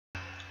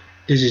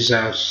This is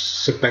a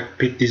Surpac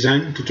pit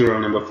design tutorial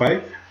number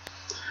 5.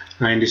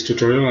 In this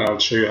tutorial I'll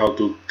show you how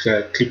to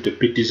clip the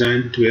pit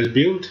design to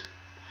Asbuilt,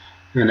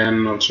 and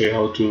then I'll show you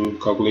how to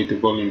calculate the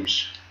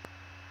volumes.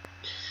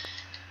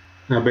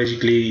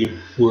 Basically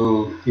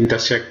we'll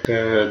intersect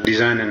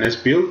design and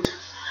Asbuilt.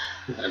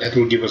 That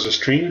will give us a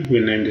string.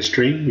 We'll name the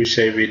string, we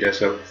save it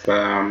as a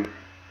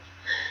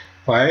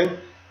file,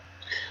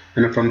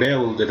 and then from there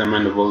we'll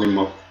determine the volume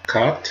of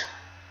cut.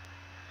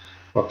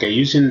 Okay,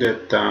 using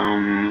that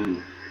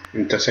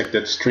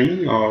intersected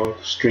string or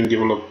string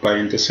developed by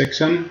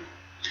intersection,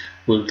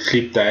 we'll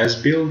clip the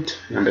Asbuilt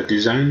and the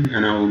design,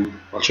 and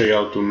I'll show you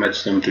how to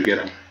match them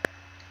together.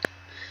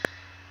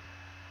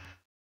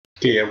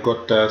 Okay, I've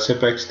got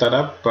Surpac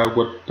startup. I've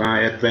got my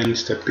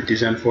advanced pit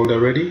design folder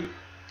ready.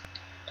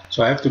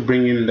 So I have to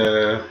bring in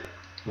the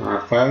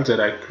files that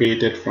I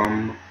created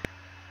from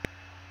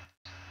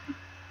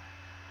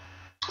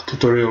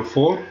tutorial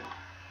 4.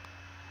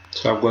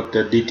 So I've got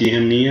the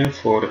DTM here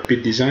for the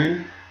pit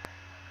design.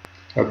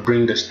 I'll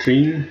bring the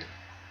string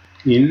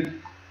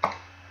in.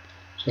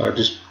 So I'll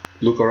just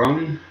look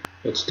around.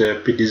 That's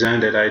the pit design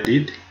that I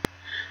did.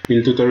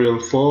 In tutorial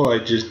 4 I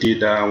just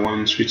did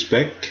one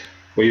switchback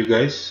for you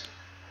guys.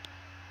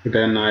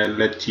 Then I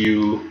let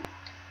you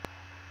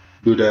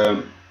do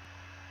the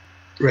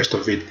rest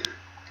of it.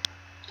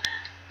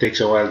 Takes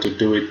a while to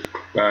do it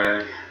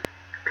by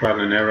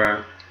trial and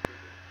error,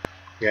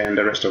 and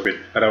the rest of it.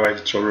 Otherwise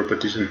it's all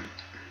repetition.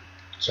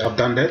 So I've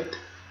done that.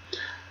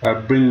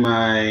 I'll bring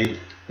my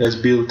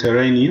Asbuilt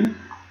terrain in.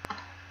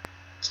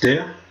 It's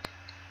there.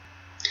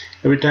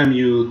 Every time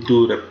you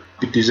do the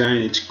pit design,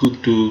 it's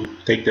good to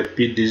take the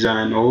pit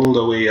design all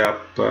the way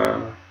up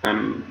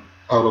and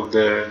out of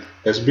the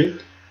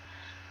Asbuilt.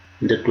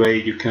 That way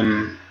you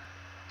can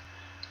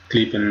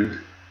clip and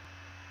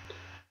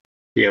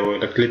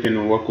the clipping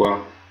will work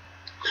well.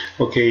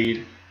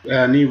 Okay,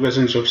 new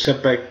versions of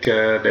Surpac,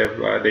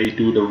 they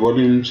do the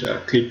volumes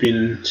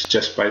clipping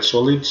just by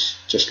solids,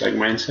 just like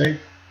mine side.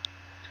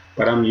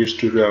 But I'm used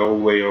to the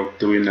old way of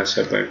doing a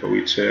Surpac,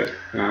 which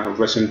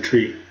version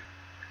 3.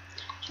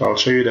 So I'll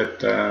show you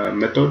that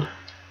method.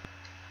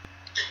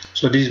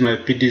 So this is my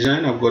pit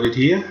design. I've got it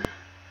here.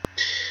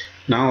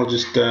 Now I'll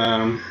just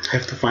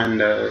have to find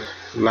the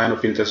line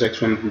of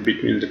intersection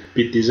between the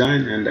pit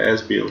design and the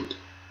Asbuilt.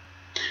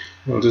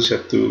 I'll just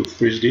have to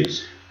freeze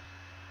this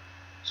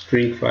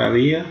string file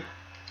here.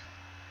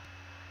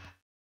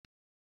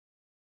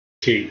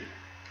 Okay,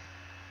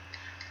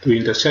 to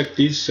intersect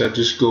this I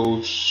just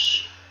go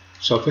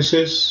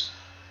surfaces,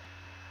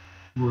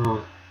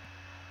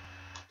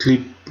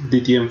 clip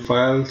DTM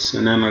files,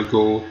 and then I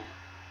go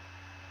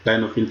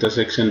line of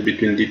intersection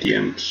between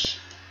DTMs.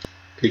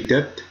 Click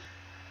that.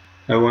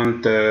 I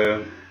want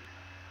the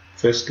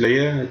first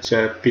layer, it's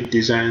a pit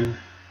design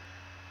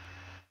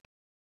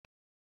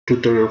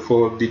tutorial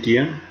 4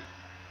 DTM.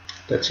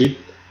 That's it.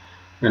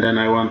 And then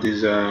I want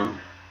this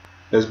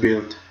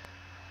Asbuilt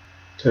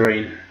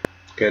terrain.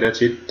 Okay,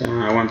 that's it.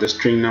 I want the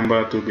string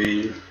number to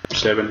be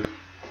 7.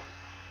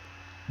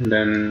 And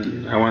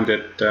then I want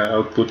that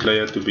output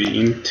layer to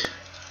be int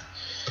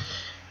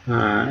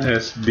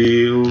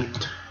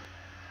Asbuilt.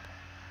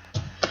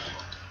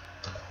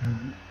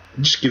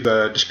 Just give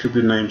a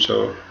descriptive name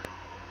so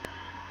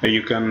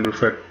you can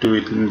refer to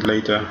it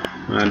later.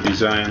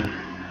 Design.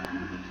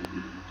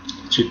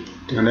 That's it.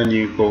 And then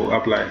you go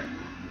apply.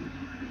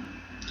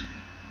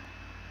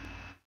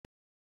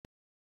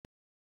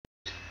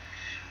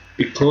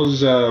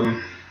 Because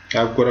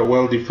I've got a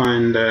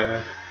well-defined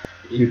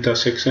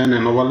intersection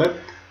and overlap,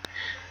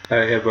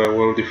 I have a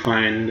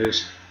well-defined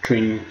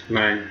string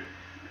line.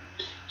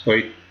 So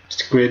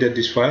it's created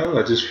this file.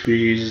 I just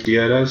freeze the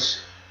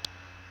others,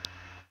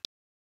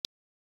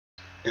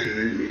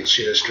 and you'll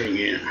see the string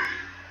here.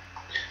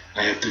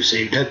 I have to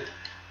save that.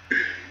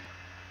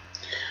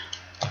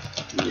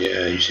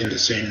 Yeah, using the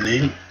same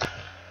name.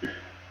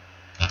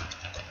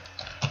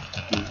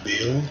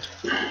 Build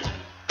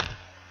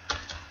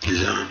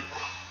design.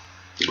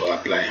 Go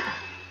apply.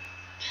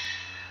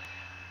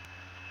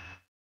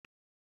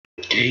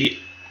 Okay,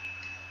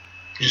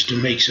 just to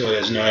make sure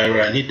there's no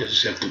error, I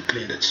just have to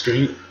clean that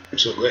string.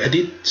 So go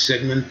edit,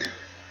 segment,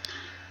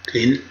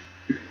 clean,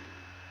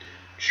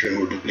 just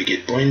remove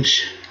duplicate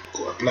points,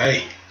 go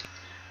apply,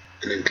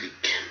 and then click.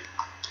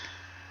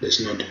 There's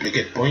no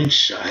duplicate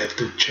points. I have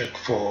to check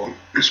for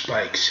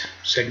spikes.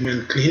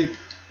 Segment, clean,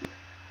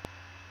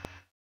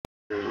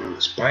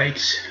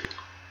 spikes,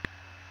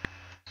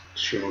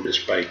 just remove the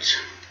spikes.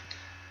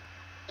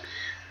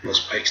 No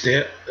spikes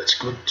there. That's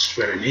good. It's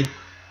very neat.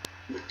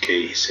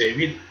 Okay, save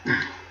it.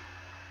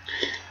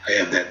 I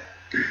have that.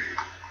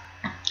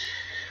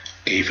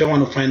 Okay, if I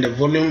want to find the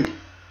volume,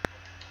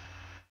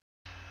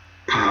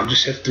 I'll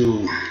just have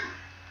to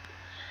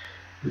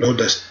load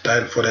the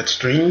style for that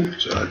string.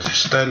 So I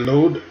just style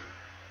load.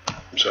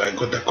 So I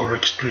got the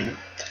correct string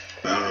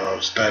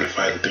style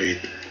file to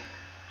it.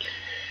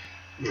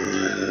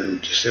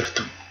 Just have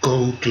to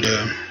go to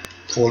the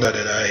folder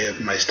that I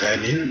have my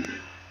style in.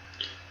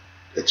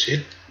 That's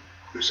it.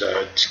 So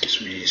it gives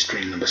me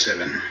string number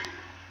 7.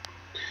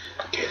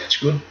 Okay, that's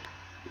good.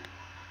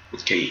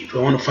 Okay, if I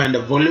want to find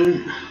the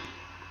volume,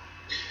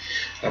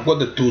 I've got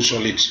the two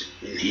solids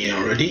in here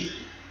already,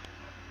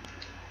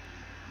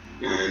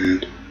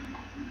 and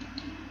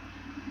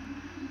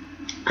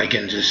I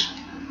can just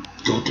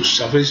go to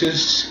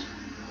surfaces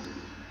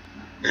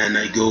and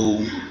I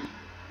go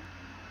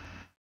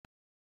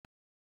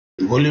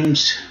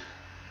volumes,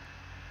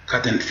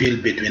 cut and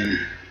fill between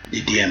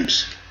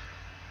DTMs.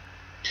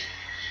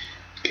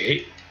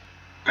 Okay,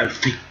 I'll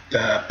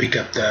pick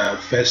up the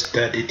first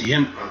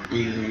DTM. I'll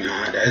bring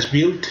the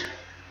Asbuilt,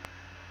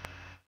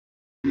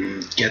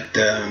 get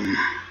the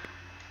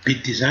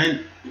pit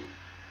design,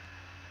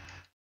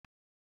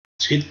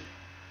 see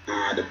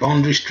the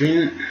boundary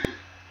string,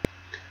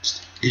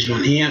 this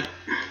one here,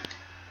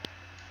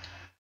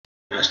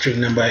 string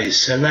number is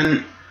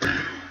 7.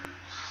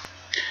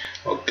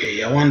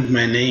 Okay, I want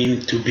my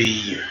name to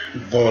be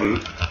vol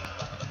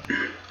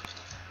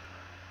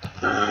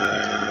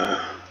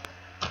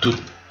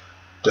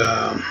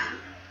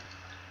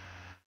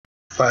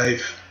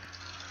 5.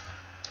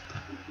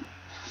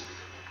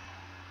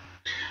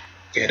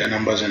 Okay, the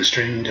numbers and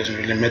string doesn't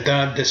really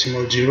matter.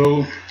 Decimal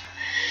 0.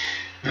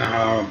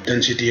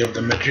 Density of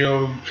the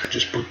material,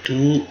 just put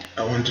 2.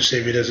 I want to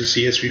save it as a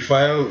CSV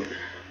file.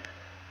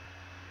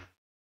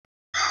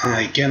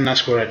 I can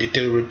ask for a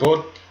detailed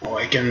report, or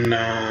I can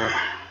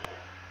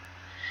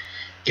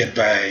get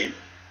by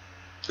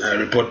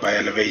report by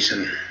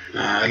elevation.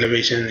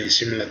 Elevation is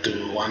similar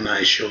to one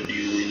I showed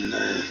you in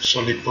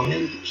solid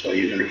volume, so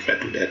you can refer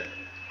to that.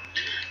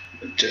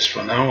 But just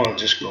for now, I'll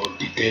just go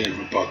detailed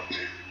report.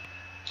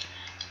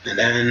 And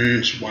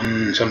then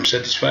once I'm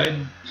satisfied,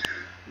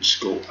 just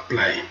go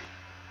apply.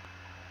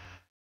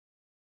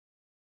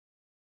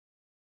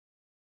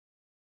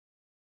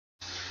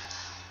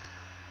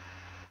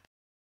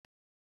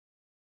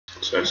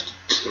 So I'm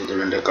still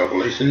doing the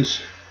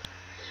calculations.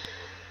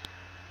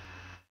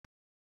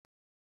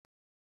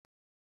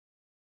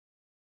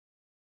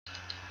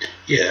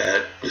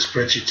 Yeah, the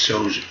spreadsheet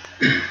shows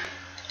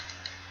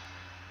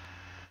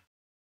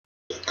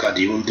the cut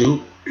you will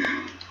do,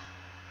 and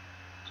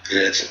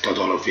that's the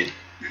total of it.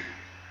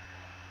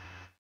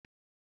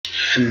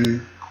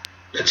 And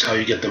that's how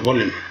you get the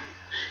volume.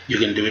 You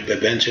can do it by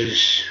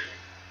benches,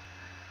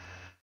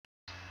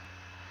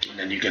 and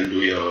then you can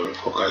do your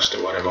forecast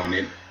or whatever on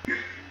it.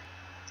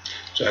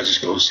 So I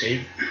just go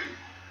save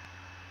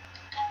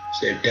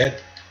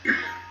that,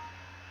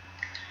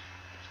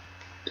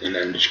 and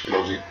then just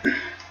close it.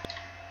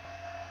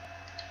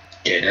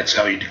 Okay, that's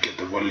how you get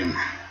the volume.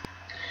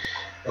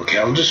 Okay,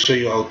 I'll just show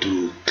you how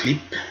to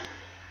clip.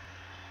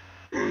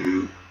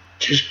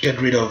 Just get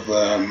rid of,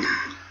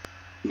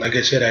 like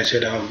I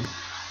said I'll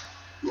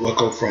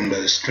work out from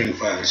the string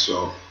file,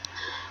 so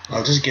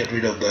I'll just get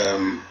rid of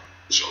the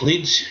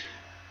solids.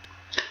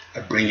 I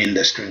bring in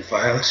the string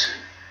files.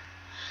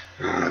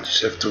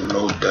 Just have to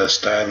load the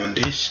style on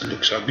this. It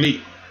looks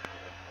ugly.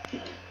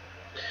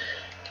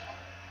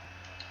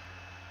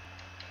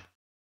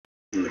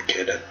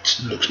 Okay, that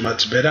looks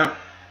much better.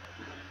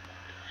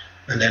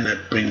 And then I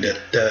bring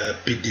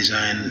that pit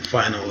design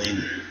final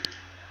in.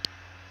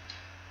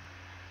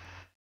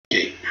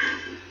 Okay.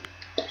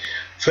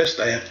 First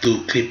I have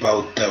to clip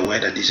out where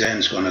the design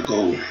is gonna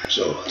go.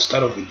 So I'll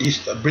start off with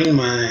this. I bring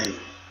my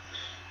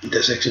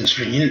intersection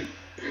string in.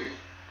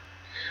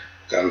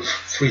 I'll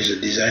freeze the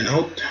design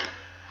out.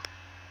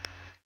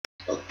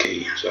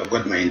 Okay, so I've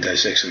got my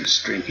intersection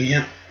string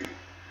here.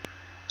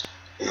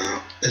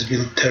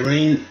 Asbuilt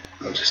terrain,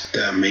 I'll just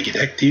make it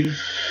active.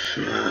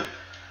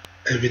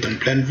 Have it on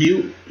plan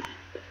view.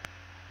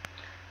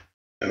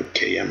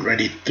 Okay, I'm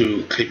ready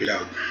to clip it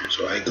out.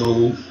 So I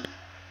go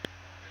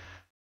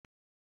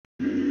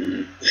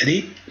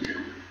edit,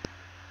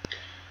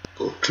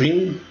 go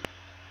trim,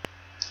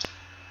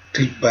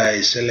 clip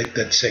by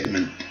selected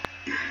segment.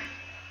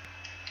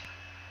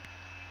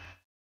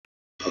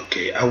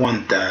 Okay, I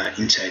want the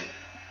inside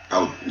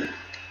out.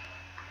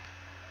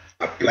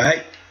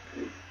 Apply,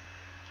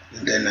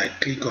 and then I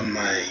click on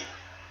my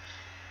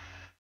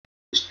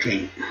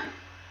string.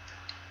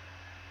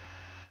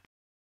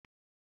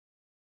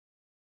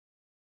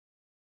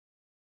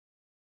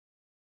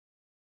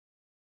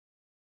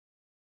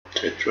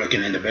 So it's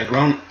working in the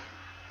background.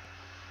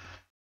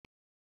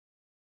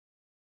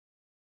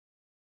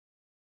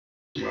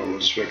 We'll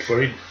just wait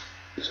for it.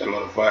 There's a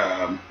lot of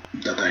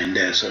data in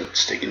there, so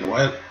it's taking a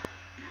while.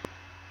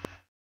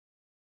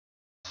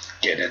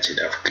 Okay, that's it.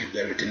 I've clipped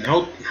everything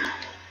out.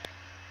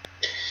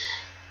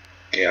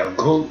 Okay, I'll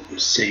go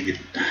save it.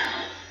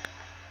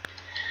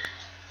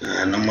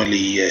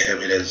 Normally I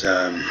have it as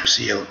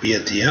CLP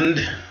at the end,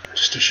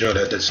 just to show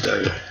that it's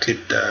the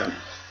clipped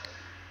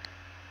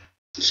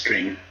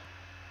string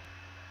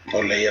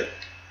or layer.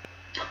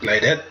 Apply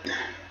that.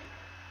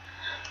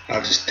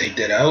 I'll just take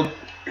that out.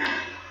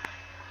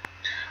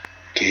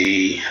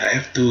 Okay, I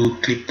have to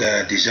clip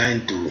the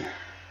design too.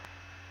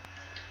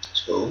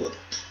 So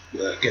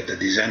get the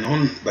design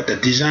on, but the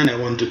design I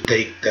want to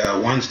take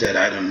the ones that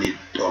I don't need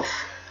off.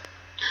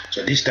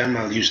 So this time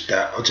I'll use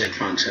the object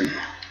function.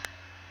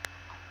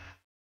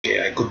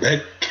 Okay, I go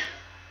back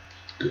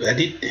to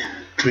edit,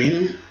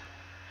 trim,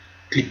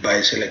 clip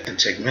by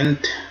selected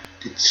segment.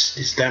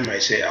 This time I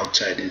say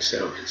outside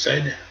instead of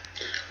inside,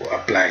 or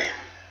apply,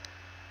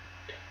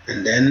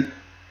 and then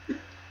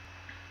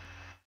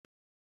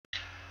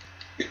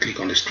you click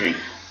on the string.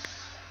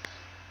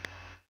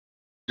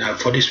 Now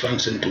for this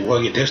function to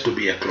work, it has to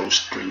be a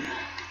closed string.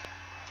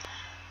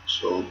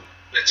 So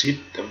that's it,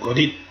 I've got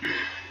it.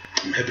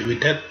 I'm happy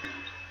with that.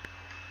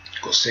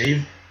 Go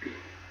save.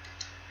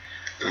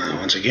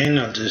 Once again,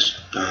 I'll just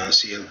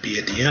CLP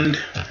at the end.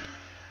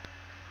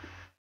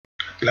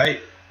 Apply.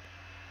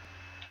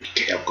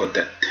 Okay, I've got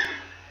that.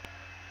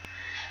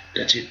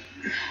 That's it.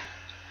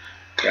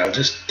 Okay, I'll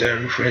just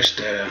refresh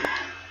the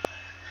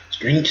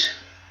strings.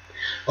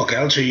 Okay,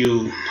 I'll show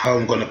you how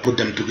I'm gonna put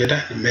them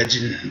together.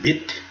 Imagine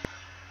bit.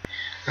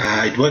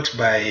 It works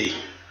by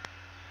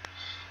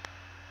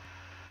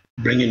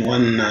bringing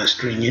one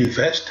string in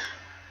first.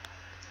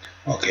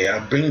 Okay,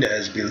 I'll bring the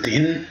Asbuilt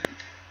in.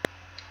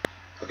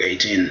 Okay,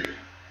 it's in.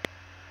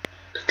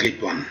 The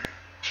clip one.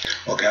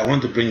 Okay, I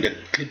want to bring the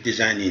clip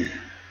design in.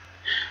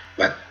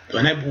 But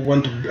when I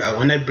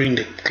bring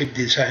the clip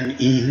design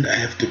in, I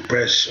have to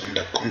press on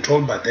the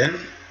control button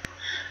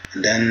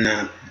and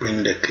then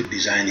bring the clip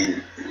design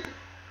in.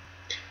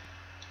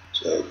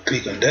 So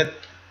click on that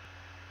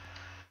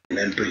and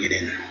then bring it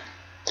in.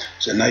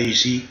 So now you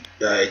see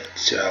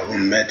it's all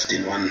matched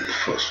in one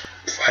first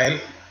file.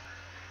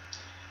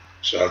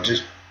 So I'll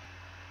just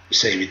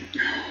save it,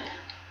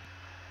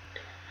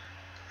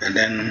 and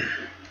then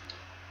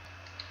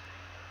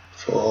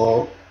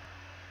for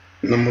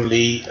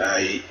normally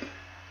I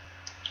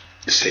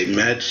say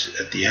match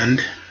at the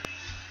end.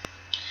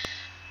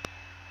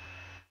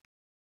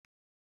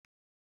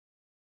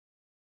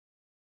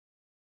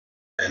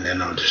 And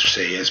then I'll just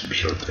say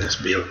Asbuilt. At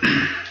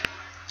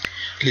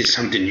least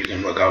something you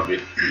can work out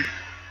with.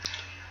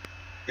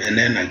 And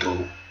then I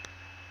go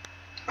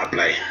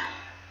apply.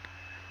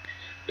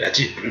 That's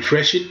it.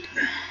 Refresh it.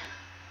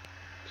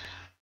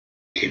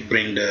 Okay,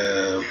 bring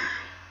the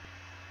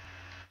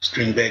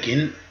string back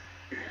in.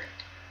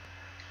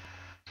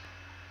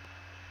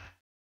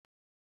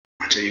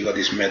 So you got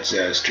this match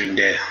string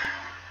there.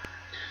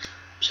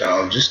 So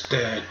I'll just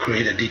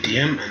create a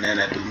DTM, and then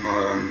it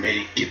will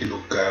make it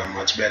look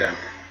much better.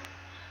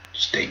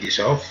 Just take this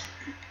off.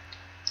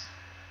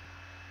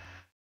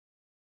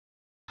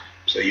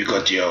 So you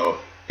got your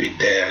bit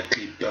there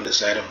clipped on the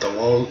side of the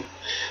wall.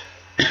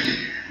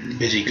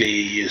 Basically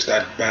you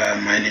start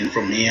mining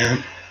from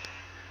here,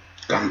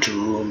 come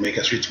to make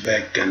a switch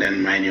back, and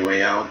then mine your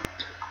way out,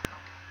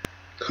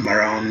 come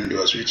around,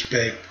 do a switch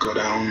back, go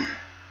down,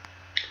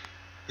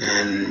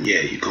 and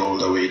yeah, you go all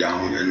the way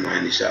down and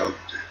mine this out.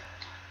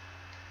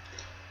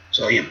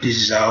 So yep, this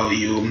is how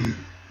you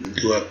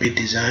do a bit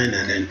design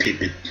and then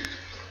clip it.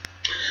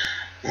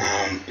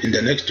 In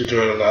the next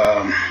tutorial,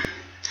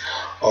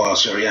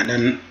 and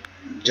then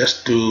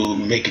just to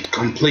make it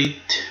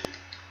complete,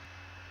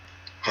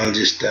 I'll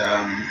just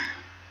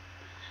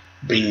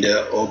bring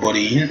the O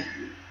body in.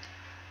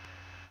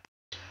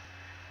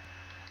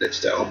 That's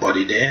the O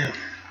body there.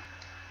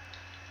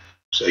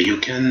 So you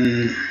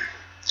can,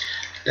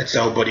 that's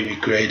the O body we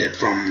created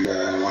from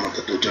one of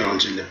the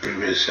tutorials in the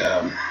previous.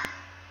 So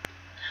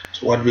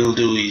what we'll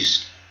do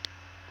is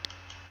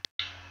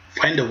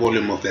find the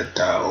volume of that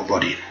O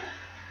body.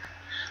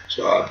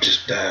 So I'll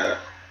just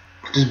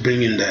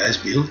bring in the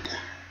Asbuilt.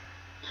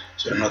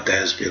 So not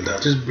the Asbuilt, I'll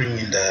just bring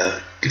in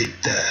the clip,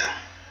 the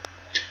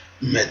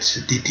match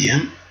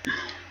DTM.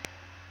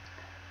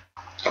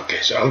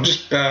 Okay, so I'll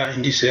just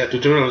in this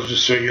tutorial I'll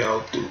just show you how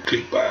to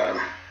clip a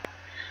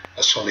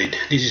solid.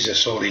 This is a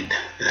solid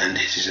and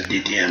this is a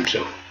DTM.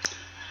 So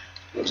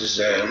I'll just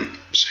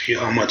show you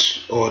how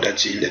much ore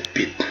that's in that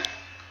bit.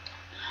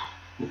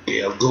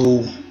 Okay, I'll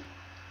go.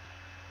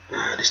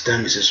 This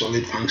time it's a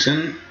solid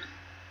function.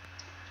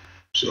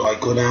 So I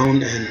go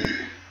down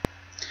and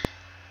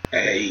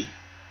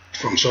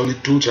from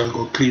solid tools I'll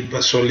go clip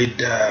a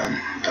solid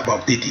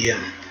above DTM.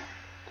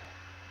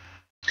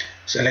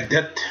 Select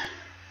that.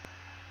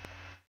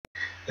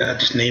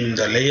 Just name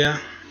the layer.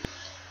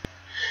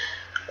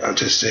 I'll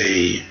just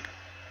say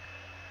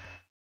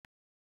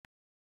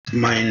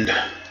mined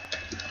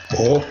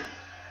ore.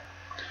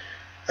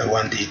 I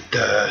want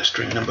it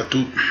string number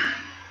 2,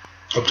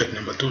 object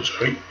number 2,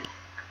 sorry.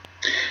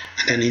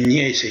 And then in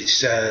here it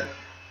says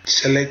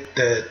select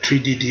the 3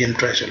 DTM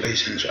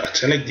trisolation. So I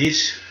select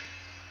this,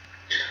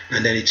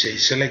 and then it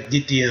says select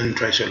DTM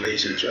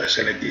trisolation. So I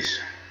select this.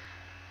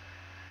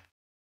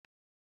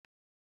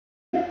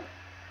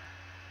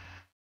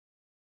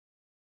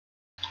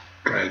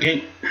 Try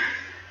again.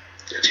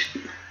 That's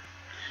it.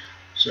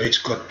 So it's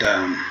got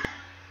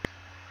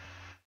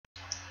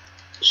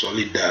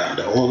solid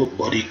the whole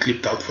body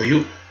clipped out for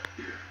you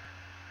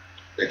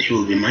that you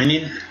will be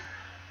mining.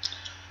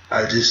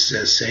 I'll just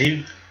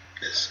save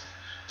as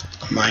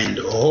mined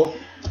ore.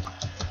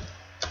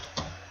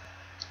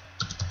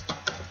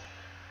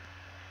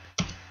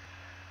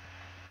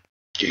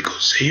 Okay, go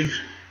save.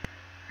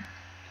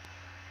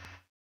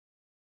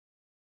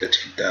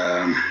 That's it.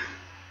 I'll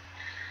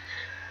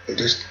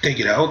just take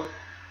it out.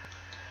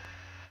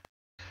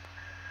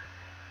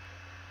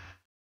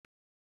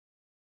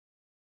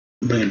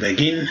 bring it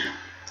back in.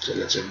 So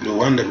that's a blue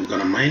one that we're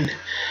gonna mine.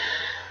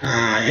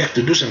 You have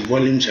to do some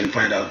volumes and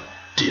find out,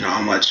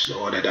 how much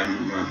ore that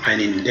I'm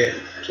mining in there.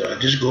 So I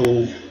just go,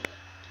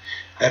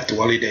 I have to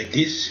validate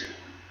this.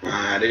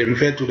 They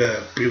refer to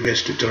the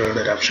previous tutorial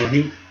that I've shown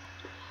you.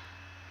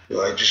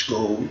 So I just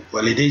go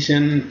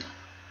validation,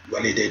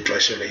 validate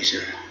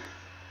isolation.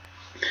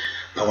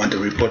 I want the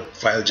report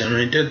file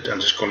generated. I'll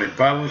just call it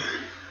file,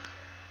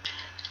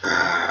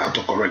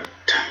 autocorrect,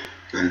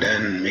 and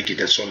then make it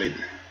a solid.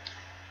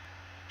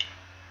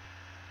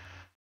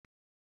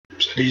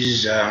 So this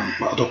is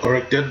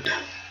auto-corrected,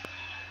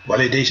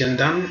 validation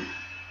done.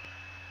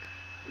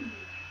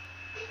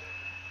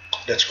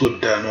 That's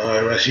good, no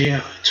errors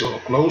here, it's all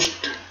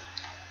closed.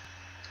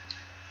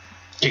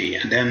 Okay,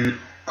 and then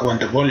I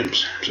want the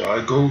volumes, so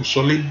I go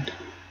solid,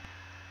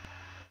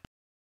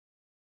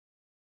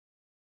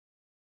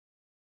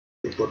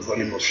 report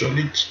volume of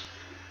solids,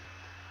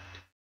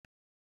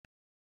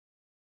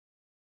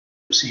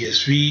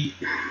 CSV,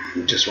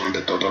 just want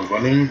the total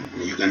volume.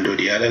 You can do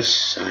the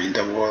others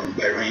interval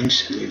by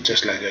range,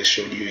 just like I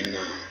showed you in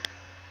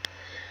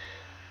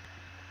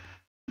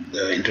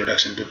the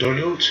introduction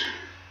tutorials.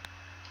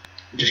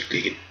 Just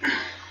click it.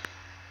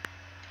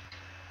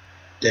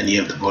 Then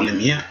you have the volume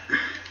here,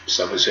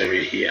 surface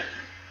area here,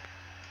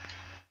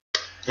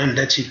 and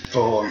that's it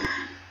for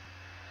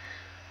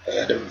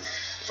the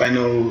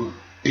final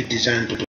pit design tutorial.